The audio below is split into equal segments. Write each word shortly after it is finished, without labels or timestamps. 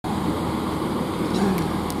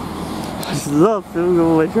Love filming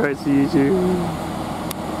all my tries to YouTube.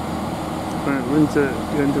 Right, going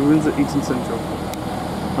to Windsor Eton Central.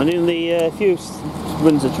 I'm doing the few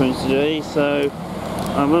Windsor trains today, so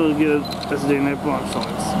I'm going to go as doing their branch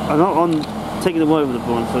lines. I'm not on taking them over the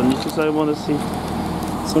branch line, it's just I want to see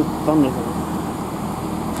some fun with them.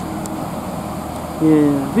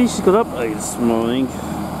 Yeah, I think she got up early this morning.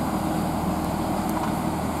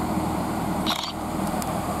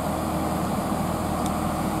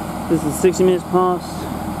 This is 60 minutes past.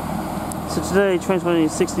 So today, train's running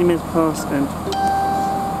 60 minutes past and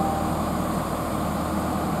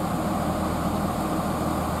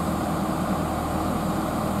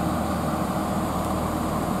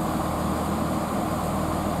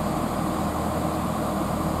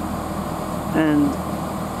and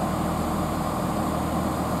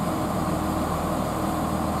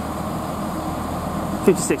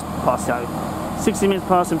 56 past the hour. 60 minutes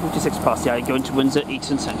past and 56 past the hour going to Windsor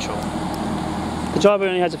Eton Central. The driver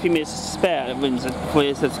only has a few minutes to spare at Windsor before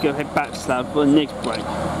he says to go head back to Slough for the next break.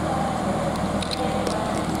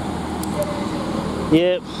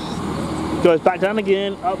 Yep, goes back down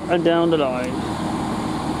again, up and down the line.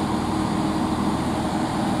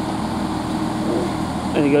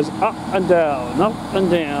 And he goes up and down, up and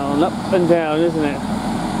down, up and down, isn't it?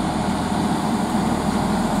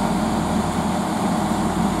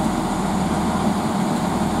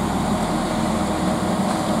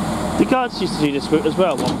 The guards used to do this route as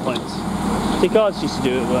well at one point. The guards used to do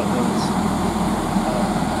it at once.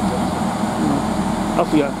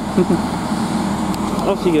 Off you go.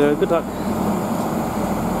 Off you go, good luck.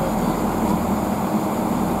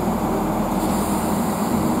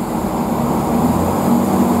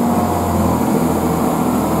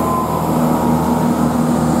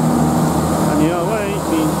 And your way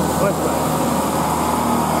means westbound.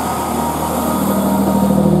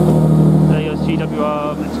 There goes GWR.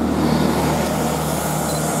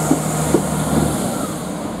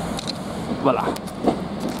 Voila.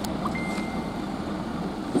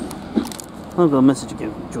 I've got a message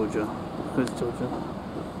again from Georgia. Where's Georgia?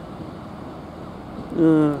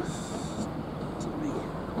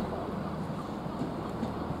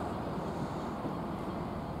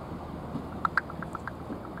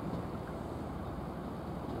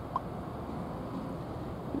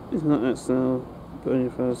 It's not that style. Go any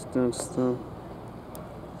fast down to style.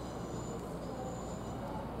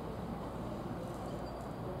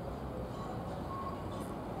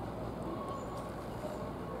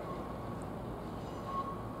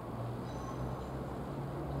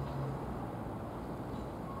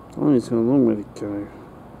 I need to go a long way to go.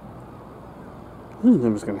 I didn't know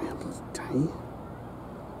it was going to happen today.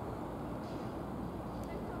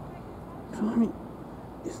 I mean,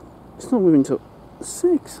 it's not moving till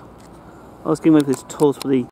 6. I was getting ready for this toll for the